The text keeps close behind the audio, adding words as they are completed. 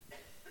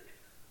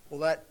Well,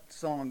 that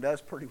song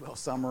does pretty well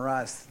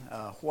summarize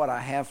what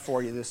I have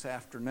for you this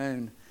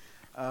afternoon.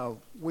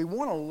 We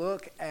want to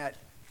look at,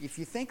 if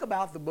you think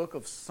about the book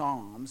of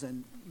Psalms,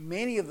 and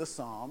many of the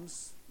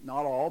Psalms,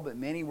 not all, but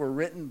many were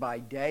written by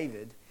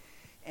David.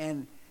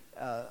 And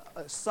a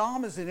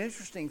psalm is an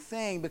interesting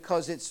thing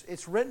because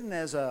it's written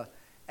as a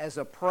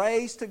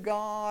praise to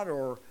God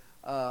or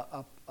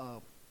a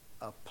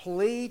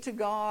plea to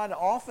God.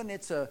 Often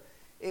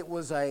it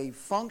was a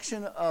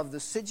function of the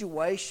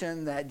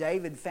situation that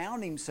David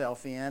found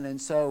himself in,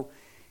 and so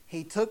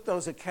he took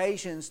those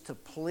occasions to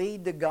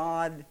plead to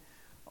God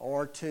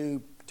or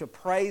to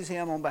praise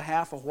Him on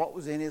behalf of what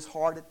was in his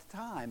heart at the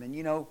time. And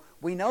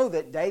we know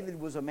that David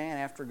was a man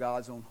after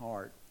God's own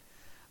heart.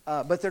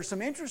 But there's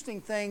some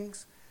interesting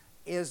things,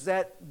 is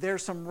that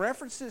there's some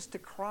references to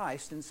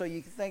Christ, and so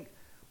you can think,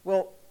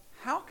 well,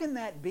 how can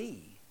that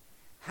be?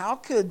 How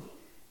could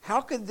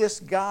this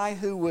guy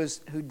who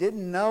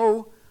didn't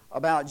know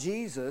about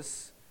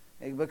Jesus,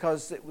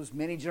 because it was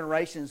many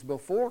generations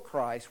before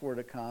Christ were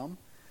to come,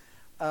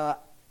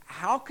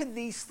 how could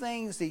these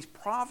things, these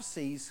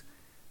prophecies,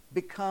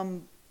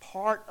 become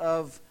part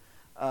of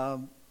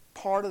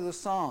the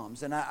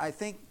Psalms? And I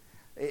think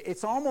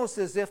it's almost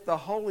as if the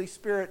Holy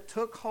Spirit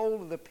took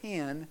hold of the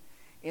pen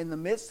in the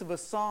midst of a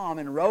psalm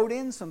and wrote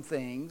in some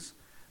things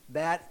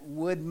that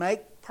would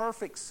make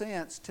perfect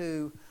sense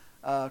to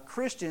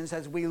Christians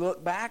as we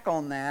look back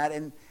on that.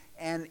 And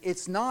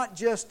it's not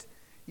just,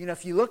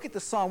 if you look at the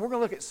psalm, we're going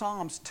to look at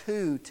Psalms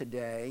 2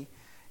 today,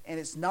 and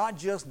it's not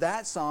just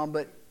that psalm,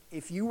 but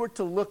if you were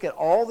to look at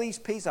all these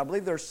pieces, I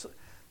believe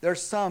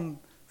there's some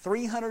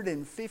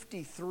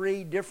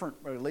 353 different,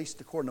 or at least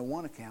according to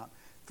one account,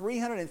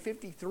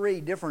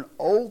 353 different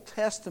Old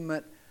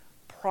Testament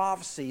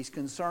prophecies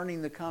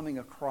concerning the coming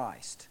of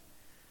Christ.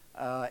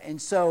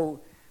 And so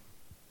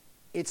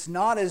it's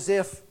not as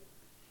if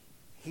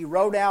he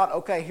wrote out,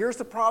 okay, here's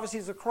the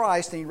prophecies of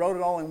Christ, and he wrote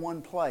it all in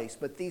one place.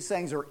 But these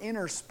things are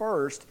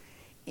interspersed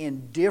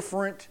in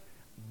different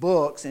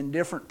books in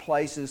different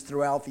places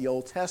throughout the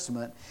Old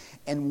Testament.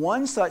 And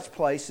one such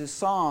place is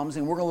Psalms,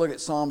 and we're going to look at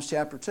Psalms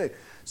chapter 2.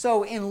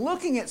 So in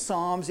looking at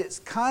Psalms, it's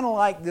kind of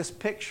like this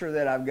picture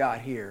that I've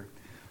got here.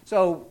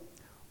 So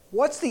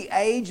what's the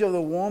age of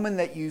the woman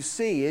that you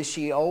see? Is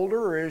she older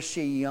or is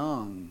she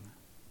young?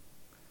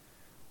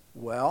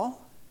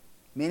 Well,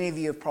 many of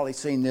you have probably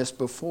seen this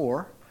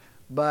before,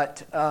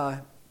 but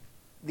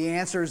the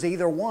answer is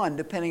either one,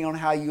 depending on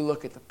how you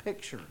look at the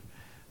picture.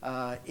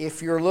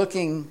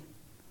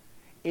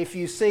 If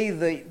you see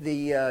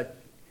the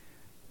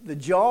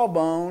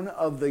jawbone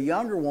of the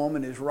younger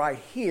woman is right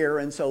here,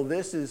 and so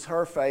this is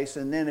her face,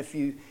 and then if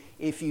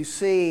you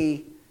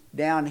see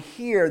down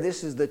here,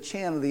 this is the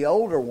chin of the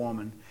older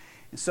woman.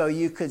 And so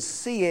you could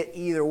see it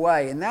either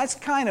way. And that's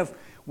kind of,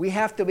 we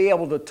have to be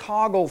able to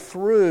toggle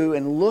through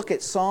and look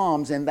at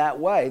Psalms in that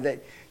way,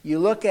 that you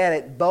look at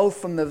it both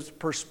from the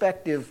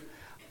perspective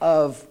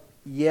of,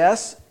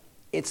 yes,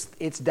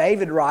 it's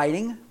David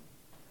writing,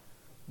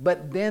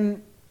 but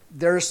then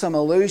there's some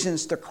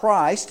allusions to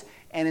Christ,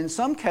 and in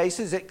some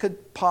cases it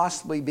could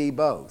possibly be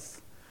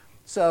both.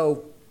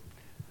 So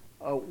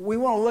we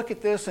want to look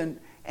at this, and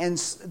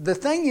the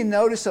thing you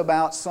notice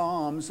about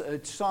Psalms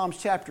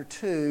chapter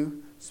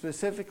 2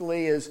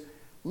 specifically is,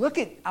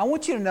 I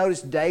want you to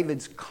notice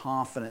David's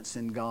confidence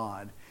in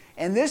God.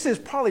 And this is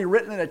probably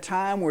written at a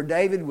time where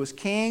David was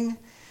king.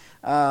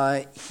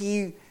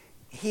 He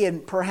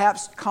had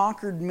perhaps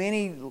conquered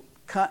many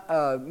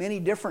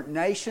different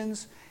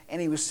nations,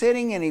 and he was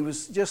sitting and he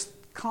was just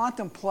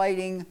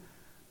contemplating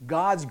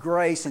God's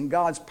grace and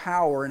God's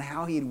power and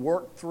how He had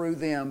worked through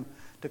them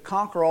to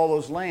conquer all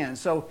those lands.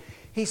 So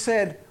he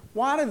said,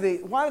 why do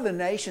the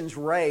nations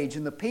rage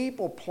and the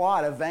people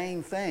plot a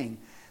vain thing?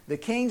 The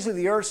kings of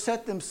the earth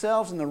set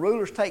themselves, and the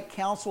rulers take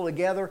counsel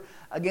together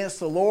against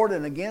the Lord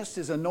and against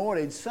His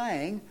anointed,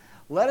 saying,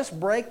 let us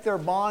break their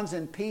bonds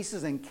in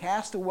pieces and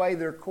cast away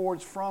their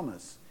cords from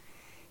us.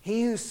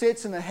 He who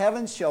sits in the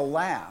heavens shall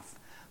laugh.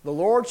 The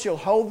Lord shall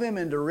hold them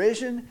in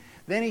derision.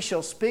 Then He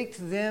shall speak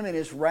to them in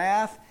His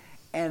wrath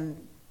and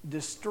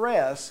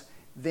distress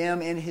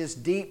them in His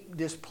deep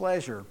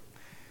displeasure.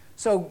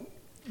 So,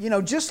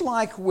 just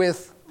like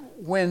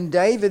when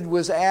David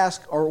was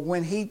asked, or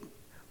when he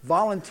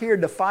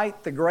volunteered to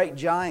fight the great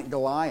giant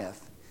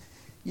Goliath,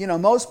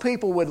 most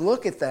people would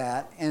look at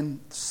that and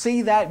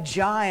see that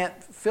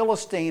giant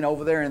Philistine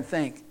over there and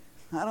think,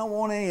 I don't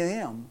want any of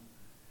them.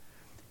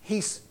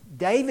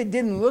 David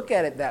didn't look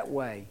at it that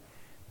way.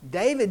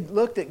 David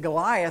looked at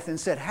Goliath and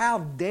said, how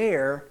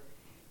dare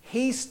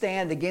he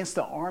stand against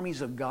the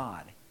armies of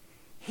God?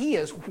 He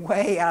is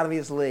way out of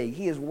his league.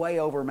 He is way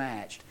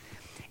overmatched.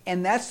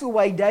 And that's the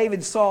way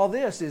David saw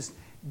this, is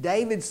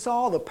David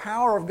saw the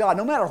power of God.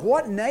 No matter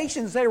what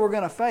nations they were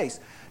going to face,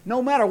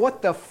 no matter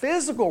what the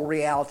physical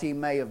reality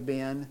may have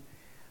been,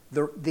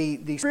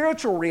 the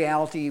spiritual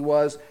reality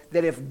was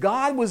that if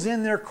God was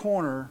in their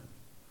corner,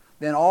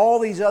 then all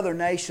these other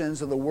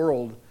nations of the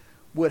world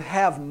would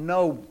have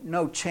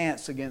no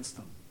chance against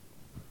them.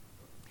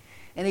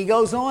 And he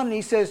goes on and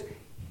he says,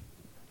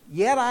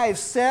 Yet I have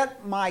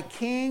set my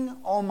king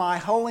on my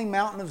holy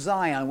mountain of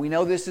Zion. We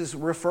know this is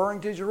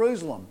referring to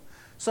Jerusalem.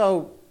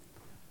 So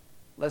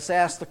let's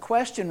ask the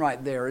question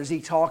right there. Is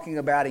he talking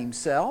about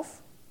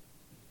himself?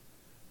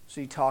 Is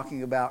he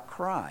talking about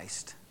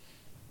Christ?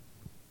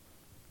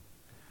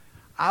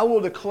 I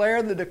will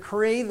declare the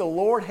decree the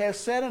Lord has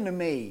said unto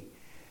me,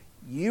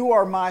 you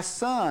are my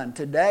son,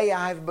 today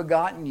I have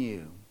begotten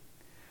you.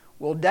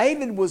 Well,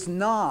 David was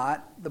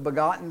not the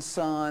begotten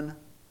son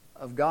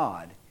of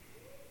God.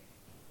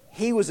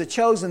 He was a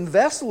chosen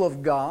vessel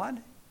of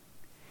God.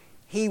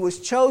 He was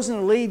chosen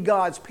to lead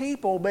God's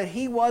people, but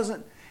he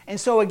wasn't. And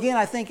so again,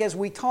 I think as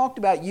we talked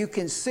about, you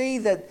can see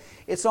that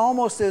it's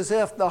almost as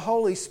if the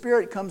Holy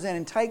Spirit comes in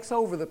and takes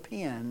over the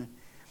pen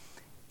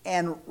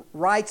and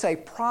writes a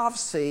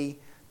prophecy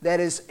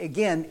that is,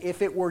 again,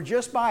 if it were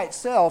just by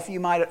itself, you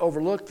might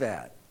overlook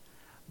that.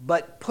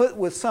 But put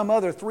with some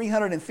other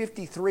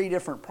 353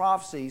 different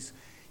prophecies,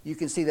 you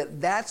can see that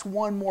that's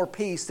one more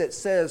piece that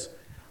says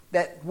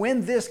that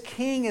when this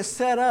king is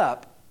set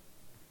up,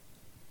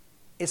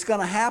 it's going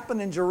to happen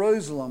in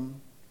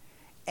Jerusalem,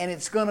 and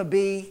it's going to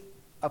be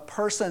a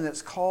person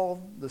that's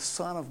called the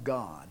Son of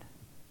God.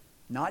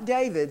 Not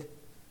David,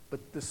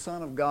 but the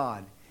Son of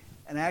God,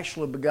 and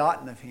actually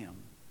begotten of Him.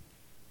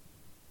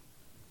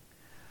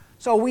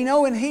 So we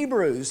know in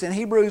Hebrews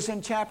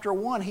in chapter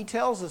 1, he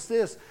tells us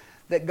this,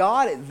 that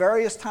God at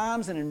various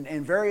times and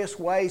in various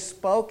ways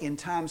spoke in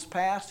times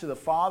past to the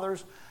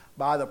fathers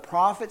by the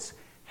prophets,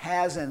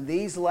 has in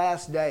these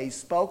last days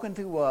spoken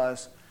to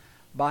us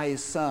by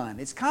His Son.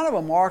 It's kind of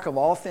a mark of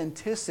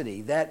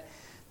authenticity that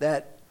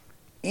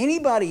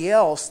anybody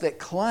else that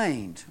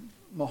claimed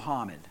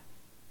Muhammad,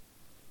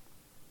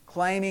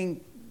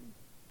 claiming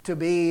to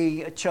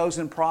be a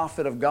chosen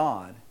prophet of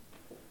God,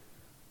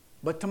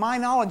 but to my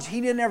knowledge, he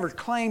didn't ever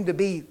claim to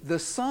be the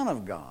Son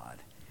of God.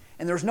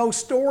 And there's no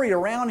story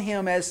around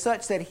him as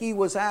such that he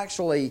was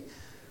actually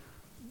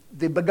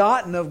the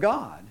begotten of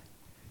God.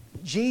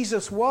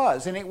 Jesus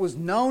was, and it was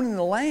known in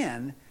the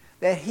land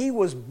that he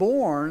was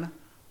born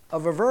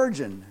of a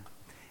virgin,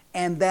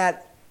 and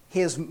that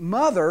his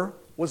mother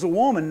was a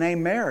woman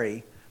named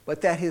Mary,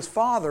 but that his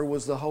father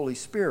was the Holy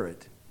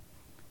Spirit.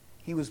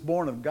 He was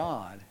born of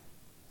God.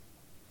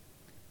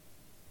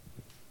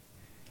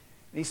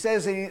 He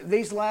says in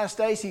these last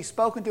days He's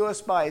spoken to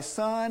us by His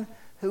Son,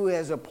 who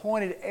has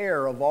appointed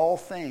heir of all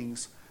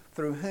things,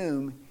 through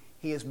whom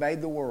He has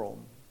made the world.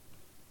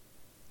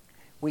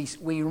 We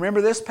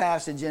remember this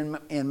passage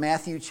in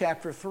Matthew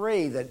chapter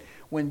 3, that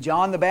when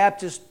John the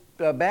Baptist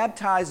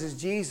baptizes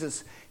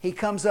Jesus, he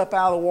comes up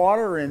out of the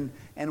water,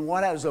 and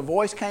what as a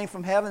voice came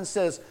from heaven and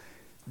says,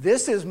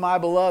 "This is my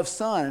beloved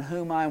Son, in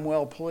whom I am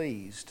well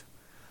pleased."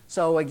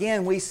 So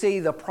again, we see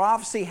the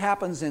prophecy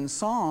happens in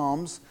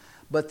Psalms,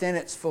 but then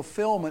its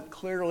fulfillment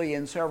clearly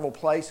in several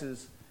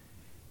places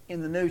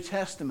in the New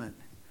Testament.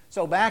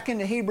 So back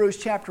into Hebrews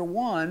chapter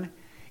 1,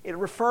 it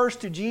refers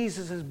to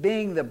Jesus as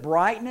being the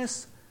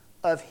brightness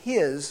of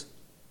His,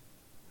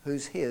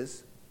 who's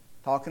His,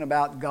 talking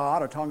about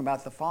God or talking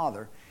about the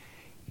Father,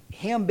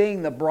 Him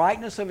being the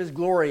brightness of His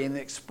glory and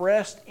the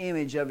expressed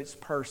image of its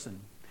person.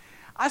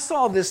 I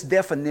saw this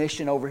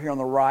definition over here on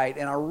the right,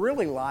 and I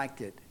really liked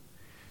it.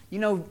 You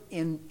know,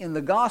 in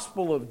the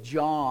Gospel of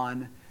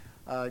John,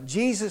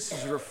 Jesus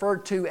is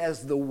referred to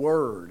as the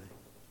Word.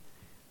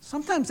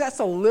 Sometimes that's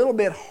a little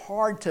bit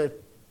hard to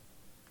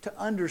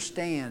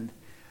understand,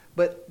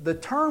 but the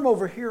term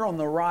over here on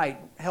the right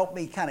helped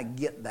me kind of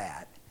get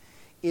that.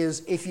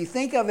 Is if you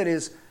think of it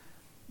as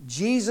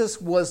Jesus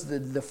was the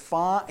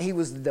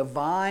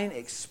divine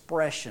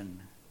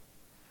expression.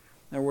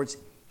 In other words,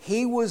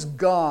 He was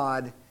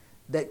God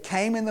that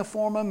came in the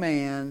form of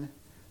man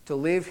to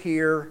live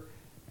here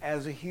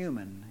as a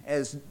human.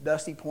 As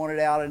Dusty pointed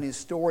out in his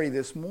story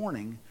this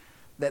morning,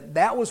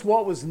 that was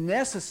what was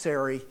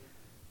necessary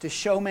to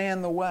show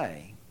man the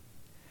way.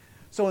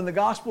 So in the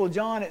Gospel of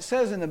John, it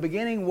says, in the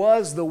beginning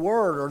was the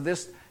Word, or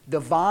this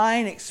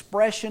divine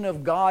expression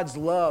of God's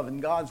love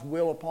and God's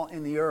will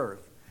in the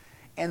earth.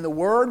 And the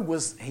Word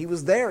was, He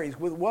was there, He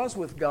was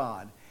with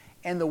God.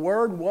 And the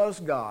Word was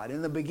God.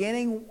 In the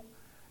beginning,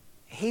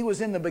 He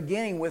was in the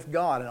beginning with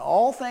God. And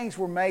all things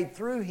were made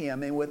through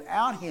Him, and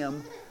without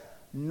Him,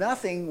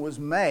 nothing was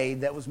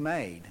made that was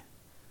made.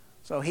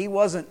 So He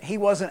wasn't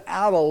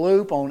out of the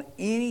loop on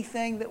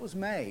anything that was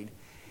made.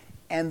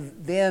 And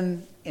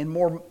then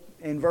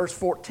in verse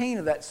 14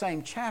 of that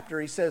same chapter,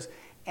 He says,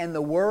 "And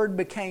the Word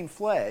became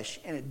flesh,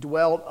 and it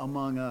dwelt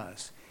among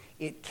us."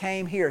 It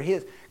came here.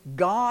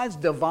 God's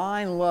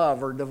divine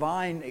love or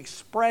divine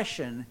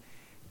expression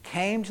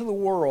came to the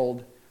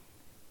world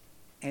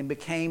and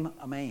became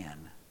a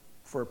man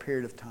for a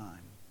period of time.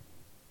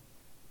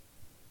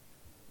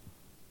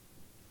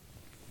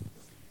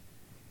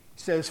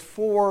 It says,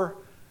 "For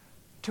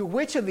to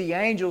which of the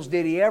angels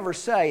did He ever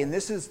say," and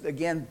this is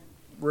again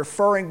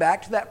referring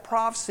back to that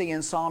prophecy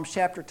in Psalms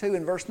chapter 2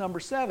 and verse number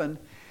 7,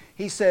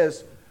 He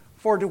says,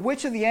 "For to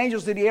which of the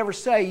angels did He ever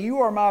say, 'You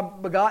are my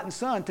begotten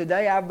Son,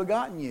 today I have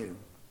begotten you'?"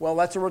 Well,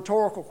 that's a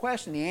rhetorical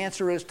question. The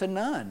answer is to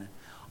none.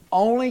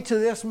 Only to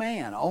this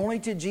man, only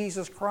to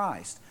Jesus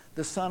Christ,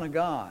 the Son of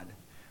God.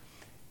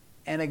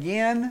 And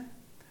again,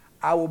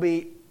 I will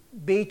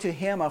be to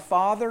him a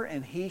father,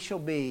 and he shall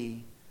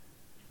be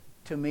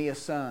to me a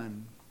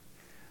son.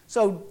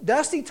 So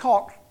Dusty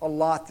talked a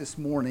lot this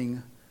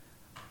morning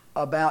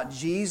about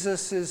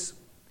Jesus'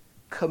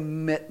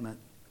 commitment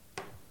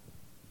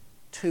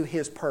to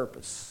his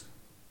purpose.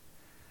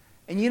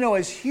 And you know,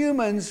 as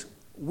humans,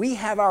 we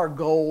have our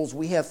goals,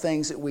 we have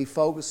things that we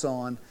focus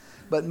on,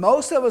 but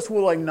most of us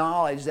will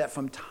acknowledge that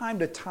from time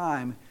to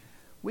time,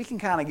 we can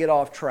kind of get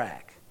off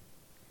track.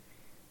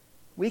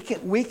 We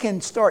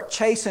can start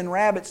chasing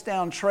rabbits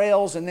down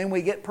trails, and then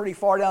we get pretty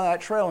far down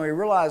that trail and we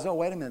realize, oh,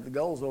 wait a minute, the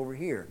goal's over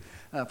here.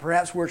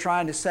 Perhaps we're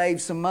trying to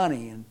save some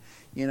money, and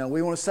you know,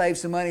 we want to save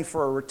some money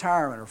for a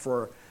retirement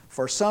or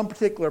for some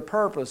particular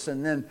purpose,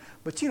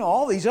 but you know,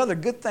 all these other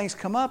good things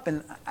come up,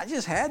 and I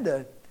had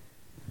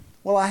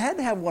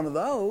to have one of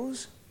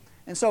those.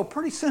 And so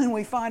pretty soon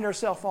we find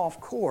ourselves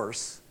off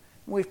course.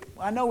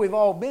 I know we've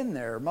all been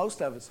there,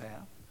 most of us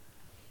have.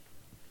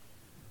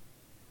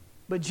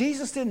 But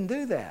Jesus didn't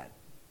do that.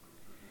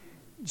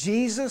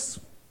 Jesus,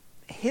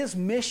 his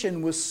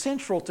mission was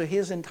central to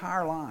his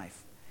entire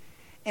life.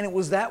 And it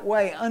was that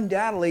way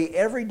undoubtedly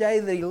every day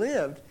that he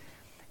lived.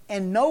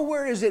 And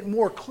nowhere is it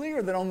more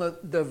clear than on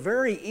the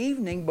very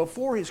evening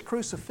before his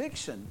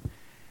crucifixion.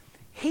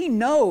 He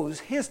knows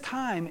his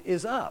time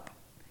is up.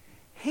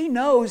 He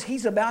knows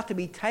he's about to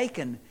be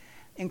taken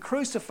and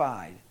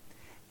crucified.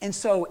 And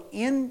so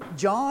in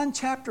John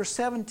chapter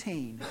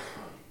 17,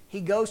 he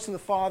goes to the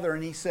Father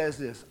and he says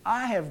this,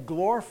 I have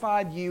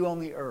glorified you on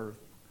the earth.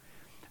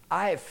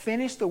 I have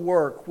finished the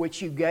work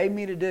which you gave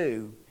me to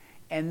do.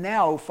 And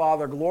now,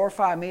 Father,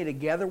 glorify me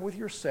together with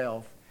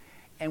yourself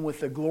and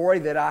with the glory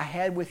that I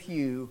had with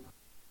you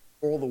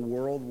before the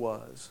world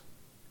was.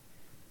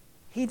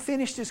 He'd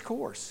finished his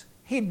course.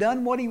 He'd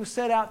done what he was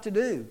set out to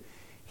do.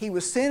 He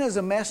was sent as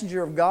a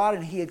messenger of God,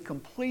 and he had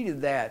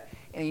completed that.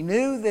 And he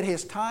knew that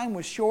his time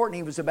was short and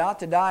he was about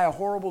to die a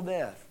horrible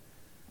death.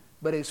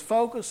 But his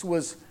focus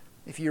was,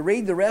 if you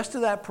read the rest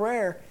of that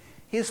prayer,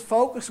 his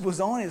focus was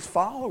on his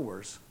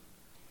followers.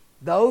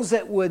 Those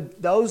that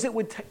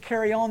would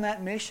carry on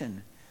that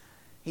mission.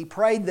 He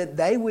prayed that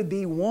they would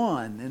be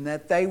one, and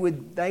that they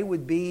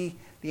would be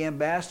the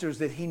ambassadors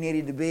that he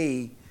needed to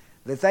be,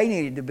 that they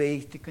needed to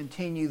be to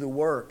continue the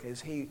work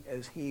as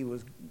he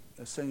was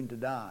soon to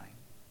die.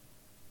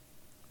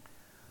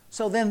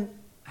 So then,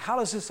 how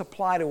does this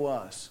apply to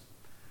us?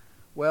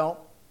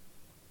 Well,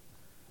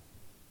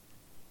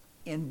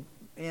 in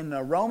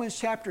Romans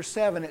chapter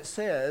 7 it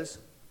says,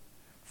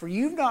 for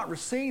you've not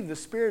received the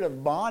spirit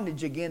of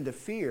bondage again to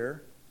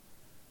fear,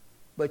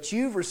 but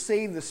you've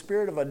received the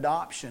spirit of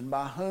adoption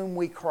by whom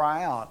we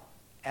cry out,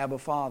 Abba,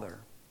 Father.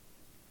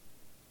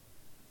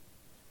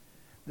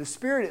 The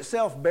Spirit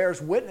itself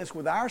bears witness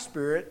with our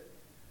spirit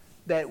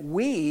that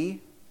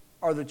we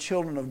are the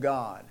children of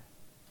God.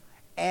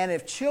 And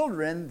if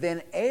children,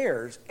 then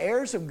heirs,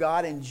 heirs of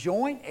God and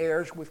joint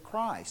heirs with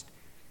Christ.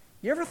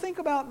 You ever think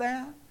about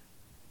that?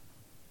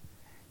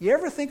 You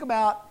ever think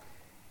about,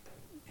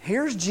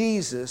 here's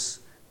Jesus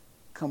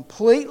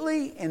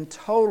completely and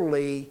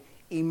totally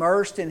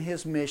immersed in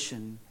his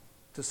mission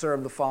to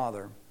serve the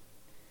Father.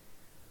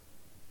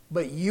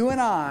 But you and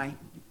I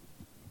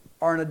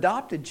are an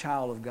adopted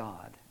child of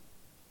God.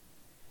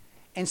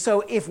 And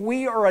so if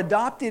we are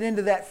adopted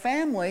into that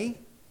family,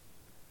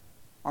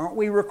 aren't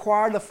we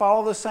required to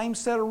follow the same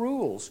set of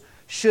rules?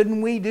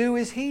 Shouldn't we do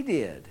as he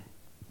did?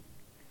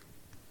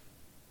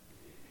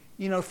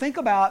 You know, think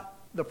about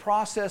the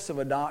process of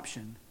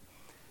adoption.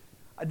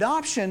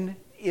 Adoption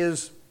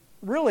is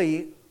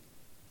really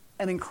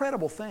an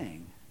incredible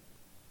thing.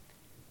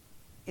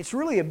 It's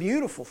really a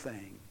beautiful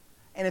thing.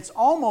 And it's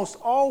almost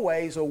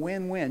always a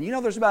win-win. You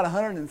know, there's about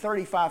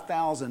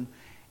 135,000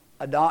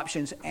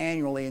 adoptions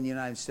annually in the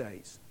United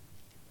States.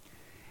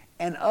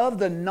 And of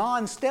the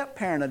non-step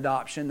parent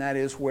adoption, that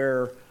is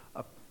where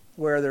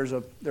there's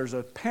a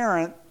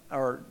parent,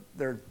 or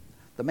the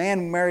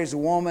man marries a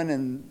woman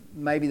and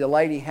maybe the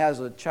lady has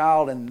a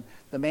child and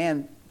the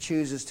man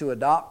chooses to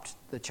adopt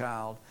the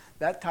child,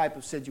 that type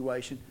of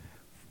situation,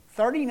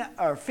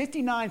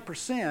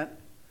 59%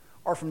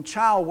 are from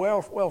child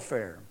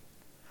welfare.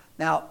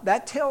 Now,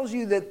 that tells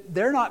you that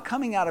they're not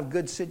coming out of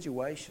good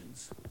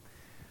situations.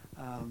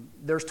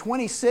 There's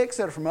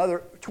 26%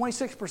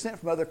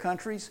 from other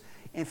countries,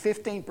 and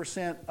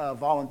 15%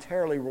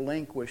 voluntarily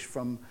relinquished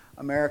from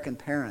American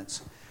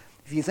parents.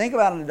 If you think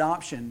about an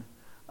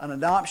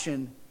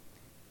adoption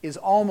is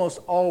almost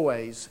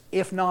always,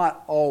 if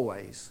not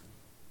always,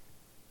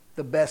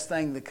 the best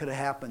thing that could have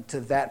happened to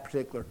that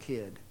particular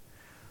kid.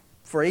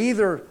 For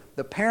either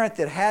the parent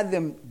that had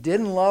them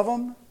didn't love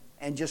them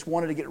and just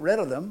wanted to get rid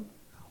of them,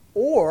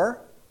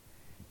 or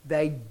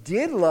they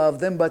did love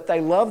them, but they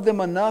loved them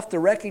enough to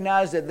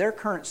recognize that their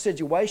current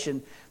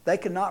situation, they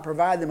could not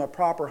provide them a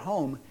proper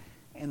home,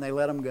 and they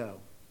let them go.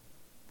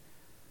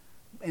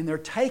 And they're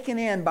taken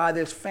in by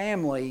this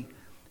family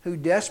who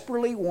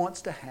desperately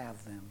wants to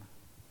have them,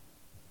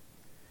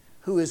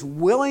 who is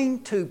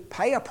willing to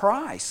pay a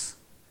price.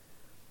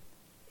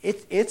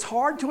 It's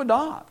hard to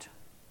adopt.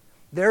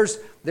 There's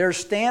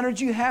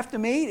standards you have to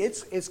meet.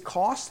 It's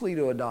costly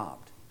to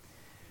adopt.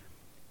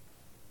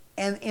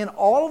 And in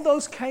all of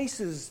those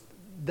cases,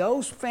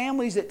 those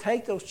families that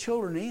take those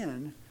children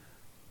in,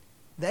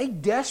 they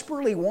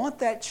desperately want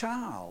that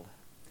child.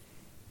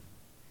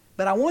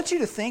 But I want you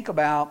to think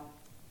about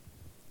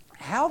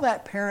how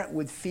that parent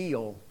would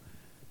feel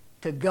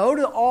to go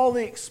to all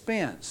the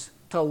expense,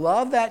 to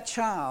love that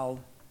child,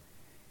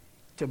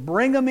 to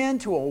bring them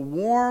into a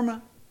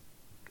warm,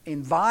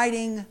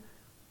 inviting,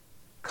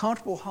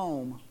 comfortable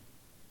home,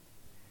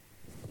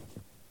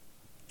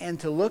 and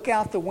to look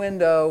out the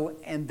window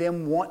and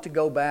then want to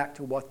go back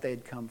to what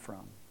they'd come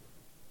from.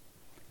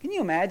 Can you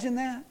imagine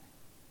that?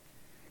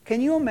 Can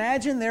you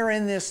imagine they're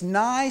in this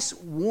nice,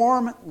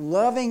 warm,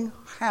 loving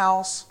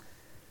house,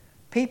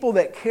 people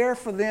that care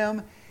for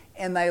them,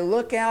 and they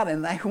look out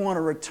and they want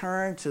to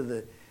return to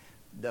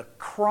the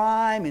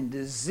crime and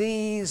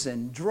disease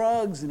and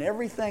drugs and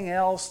everything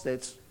else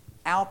that's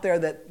out there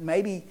that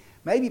maybe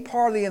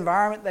part of the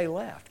environment they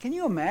left. Can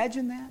you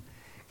imagine that?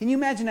 Can you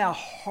imagine how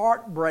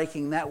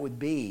heartbreaking that would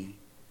be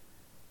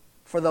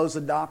for those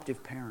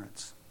adoptive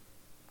parents?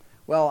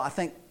 Well, I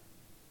think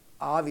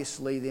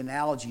obviously the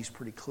analogy is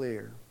pretty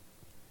clear.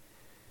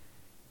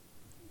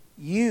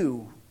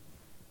 You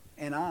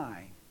and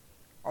I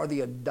are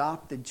the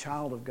adopted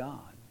child of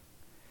God.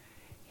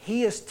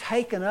 He has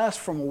taken us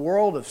from a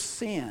world of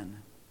sin,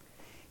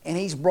 and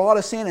He's brought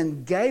us in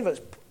and gave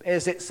us,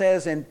 as it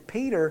says in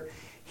Peter,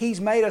 He's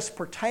made us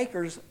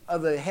partakers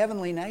of the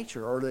heavenly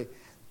nature, or the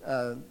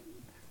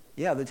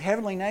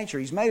heavenly nature.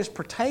 He's made us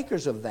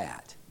partakers of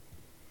that.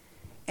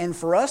 And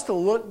for us to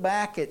look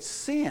back at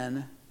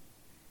sin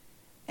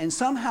and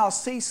somehow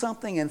see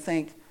something and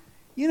think,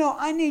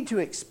 I need to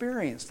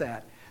experience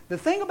that. The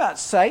thing about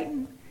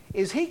Satan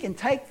is he can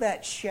take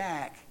that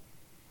shack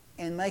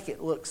and make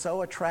it look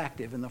so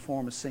attractive in the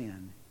form of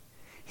sin.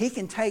 He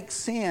can take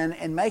sin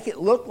and make it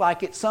look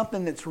like it's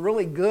something that's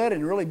really good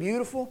and really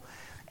beautiful,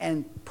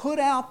 and put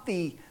out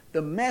the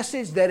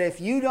message that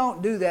if you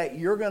don't do that,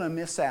 you're going to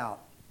miss out.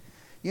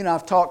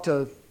 I've talked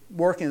to,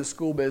 working in the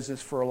school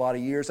business for a lot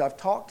of years, I've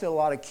talked to a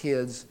lot of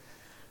kids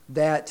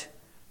that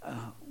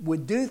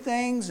would do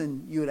things,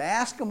 and you would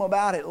ask them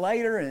about it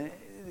later, and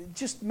it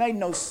just made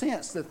no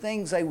sense,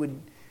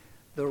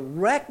 the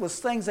reckless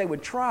things they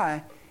would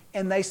try,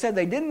 and they said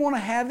they didn't want to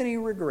have any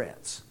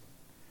regrets.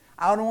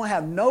 I don't want to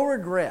have no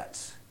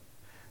regrets.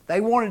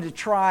 They wanted to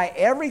try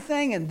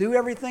everything and do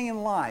everything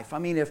in life. I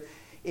mean,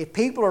 if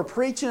people are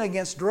preaching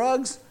against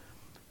drugs,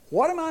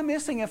 what am I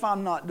missing if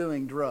I'm not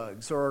doing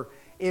drugs? Or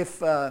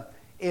if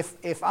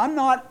I'm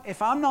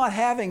not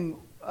having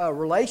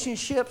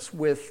relationships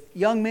with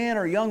young men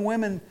or young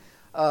women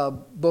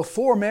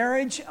before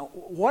marriage,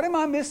 what am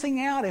I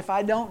missing out if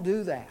I don't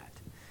do that?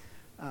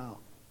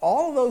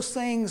 All of those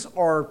things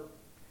are,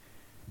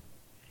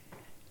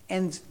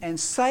 and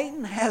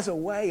Satan has a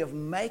way of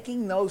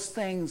making those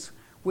things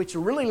which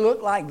really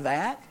look like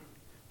that,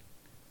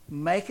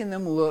 making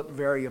them look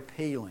very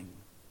appealing.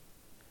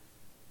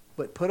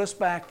 But put us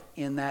back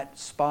in that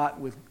spot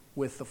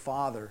with the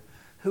Father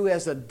who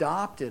has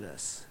adopted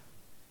us,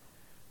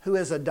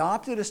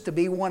 to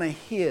be one of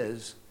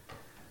His,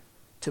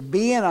 to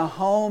be in a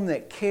home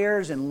that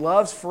cares and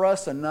loves for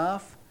us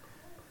enough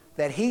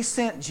that He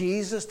sent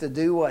Jesus to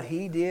do what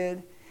He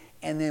did,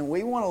 and then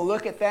we want to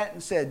look at that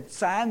and say,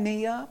 sign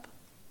me up?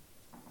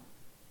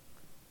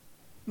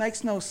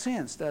 Makes no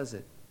sense, does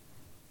it?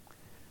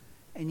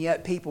 And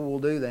yet people will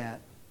do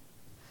that.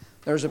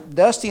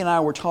 Dusty and I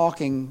were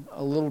talking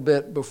a little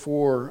bit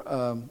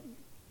before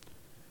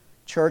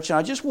church, and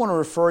I just want to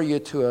refer you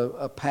to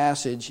a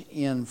passage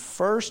in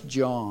 1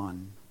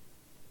 John.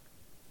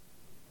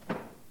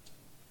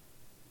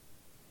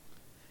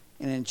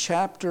 And in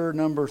chapter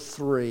number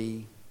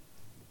 3,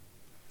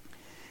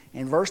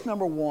 in verse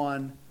number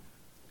 1,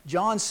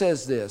 John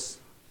says this,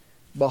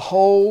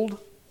 "Behold,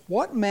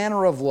 what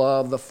manner of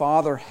love the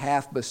Father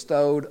hath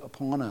bestowed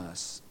upon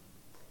us,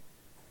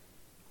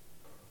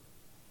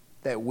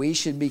 that we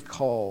should be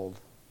called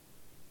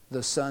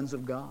the sons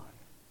of God."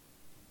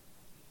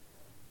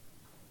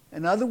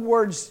 In other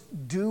words,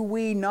 do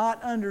we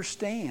not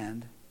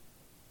understand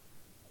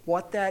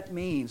what that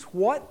means?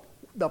 What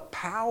the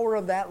power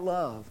of that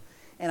love?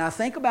 And I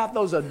think about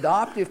those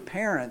adoptive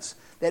parents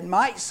that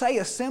might say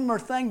a similar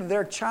thing to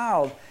their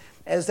child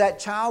as that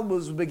child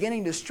was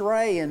beginning to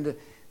stray, and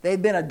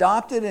they'd been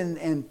adopted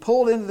and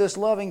pulled into this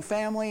loving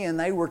family, and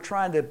they were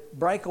trying to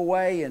break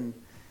away and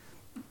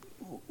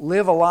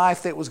live a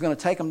life that was going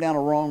to take them down a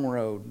wrong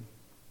road.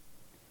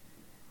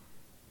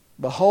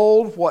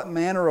 Behold, what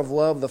manner of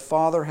love the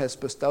Father has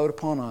bestowed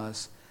upon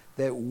us,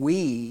 that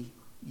we,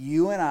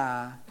 you and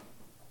I,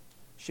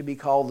 should be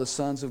called the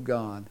sons of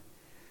God.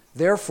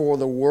 Therefore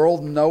the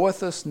world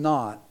knoweth us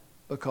not,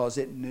 because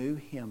it knew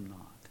Him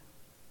not.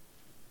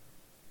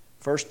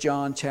 1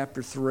 John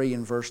chapter 3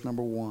 and verse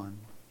number 1.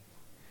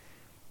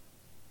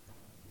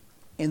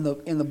 In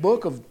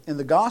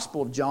the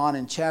Gospel of John,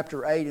 in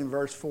chapter 8 and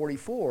verse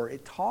 44,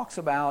 it talks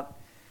about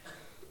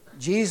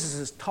Jesus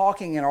is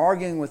talking and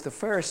arguing with the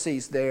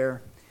Pharisees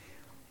there,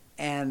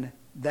 and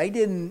they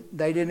didn't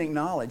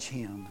acknowledge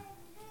him,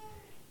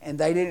 and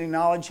they didn't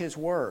acknowledge his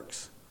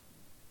works.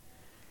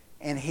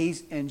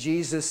 And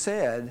Jesus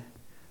said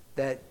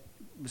that,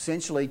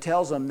 essentially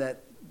tells them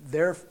that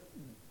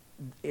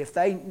if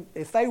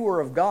they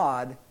were of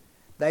God,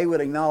 they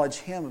would acknowledge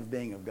him of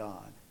being of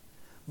God.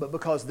 But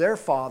because their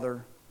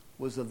father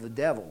was of the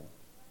devil,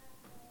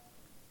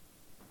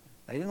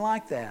 they didn't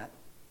like that.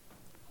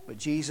 But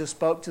Jesus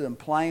spoke to them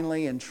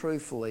plainly and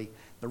truthfully.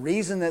 The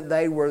reason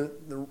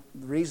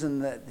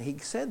that he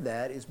said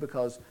that is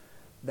because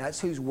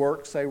that's whose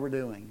works they were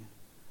doing.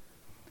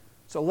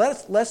 So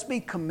let's be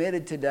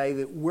committed today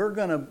that we're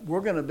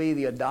gonna be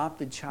the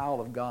adopted child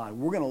of God.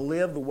 We're gonna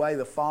live the way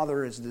the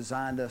Father has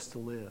designed us to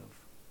live.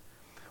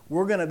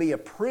 We're gonna be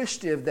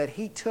appreciative that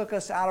he took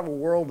us out of a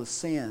world of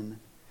sin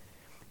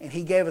and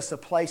he gave us a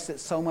place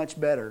that's so much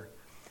better.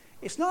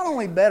 It's not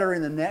only better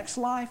in the next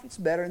life, it's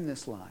better in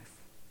this life.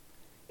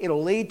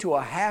 It'll lead to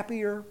a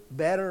happier,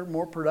 better,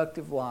 more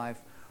productive life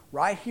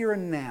right here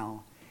and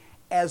now,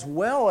 as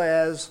well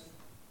as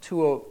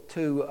to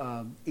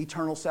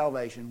eternal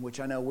salvation,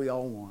 which I know we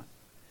all want.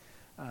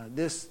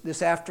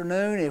 This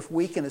afternoon, if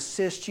we can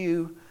assist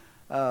you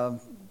in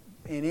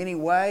any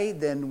way,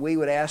 then we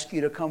would ask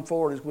you to come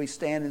forward as we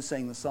stand and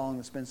sing the song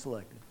that's been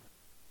selected.